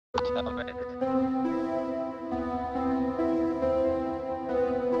All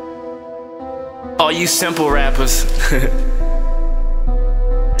you simple rappers.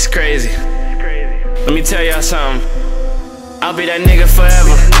 It's crazy. Let me tell y'all something. I'll be that nigga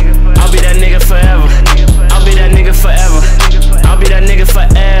forever. I'll be that nigga forever. I'll be that nigga forever. I'll be that nigga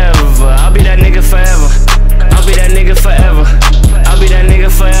forever. I'll be that nigga forever. I'll be that nigga forever. I'll be that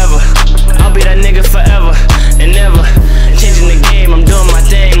nigga forever. I'll be that nigga forever and never. Changing the game, I'm doing my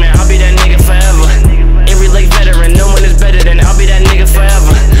thing, man. I'll be that nigga forever. Every late veteran, no one is better than I'll be that nigga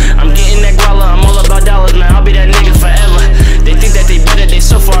forever. I'm getting that guala, I'm all about dollars, man. I'll be that nigga forever. They think that they better, they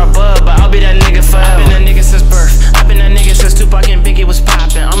so far above, but I'll be that nigga forever. I've been that nigga since birth. I've been that nigga since Tupac and Biggie was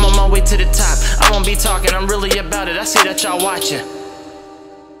poppin'. I'm on my way to the top. I won't be talking, I'm really about it. I see that y'all watching.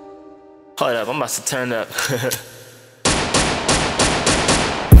 Hold up, I'm about to turn up.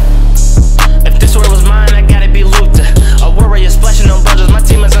 If this world was mine, I gotta be Luther. A warrior splashing on brothers, my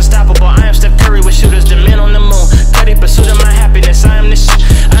team is unstoppable. I am Steph Curry with shooters, the man on the moon. Cuddy pursuit of my happiness, I am the shit.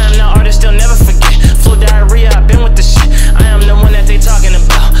 I am the artist they'll never forget. Flow diarrhea, I've been with the shit. I am the one that they talking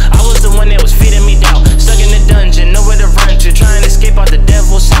about. I was the one that was feeding me doubt. Stuck in the dungeon, nowhere to run to. Trying to escape out the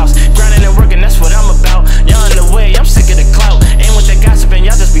devil's house. Grinding and working, that's what I'm about. Y'all in the way, I'm sick of the clout. Ain't with the gossiping,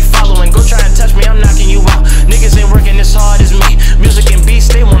 y'all just be following. Go try and touch me, I'm knocking you out. Niggas ain't working as hard as me. Music and beats,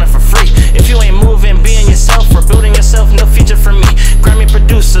 they want it for free. If you ain't moving, being yourself or building yourself, no future for me. Grammy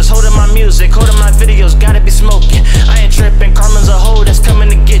producers, holding my music, holding my videos, gotta be smoking. I ain't tripping, karma's a hoe that's coming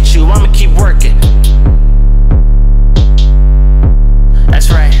to get you. I'ma keep working. That's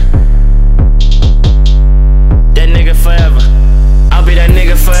right. That nigga forever. I'll be that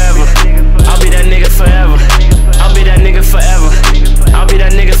nigga forever. I'll be that nigga forever. I'll be that nigga forever. I'll be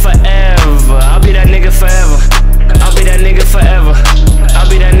that nigga forever. I'll be that nigga forever. I'll be that nigga forever. I'll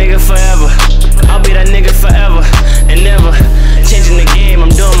be that nigga forever. I'll be that nigga forever and never. Changing the game, I'm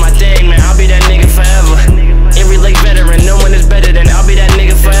doing my thing, man. I'll be that nigga forever. Every late veteran, no one is better than I'll be that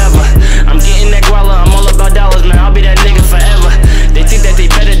nigga forever. I'm getting that guala, I'm all about dollars, man. I'll be that nigga forever. They think that they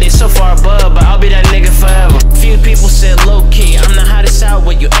better, they so far above, but I'll be that nigga forever. Few people said low key, I'm the hottest out,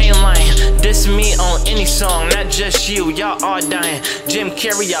 but you ain't lying. Diss me on any song, not just you, y'all are dying. Jim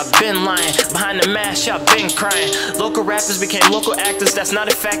Carrey, y'all been lying. Behind the mask, y'all been crying. Local rappers became local actors, that's not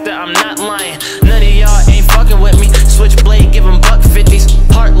a factor, I'm not lying. None of y'all ain't fucking with me. Switchblade, give 'em buck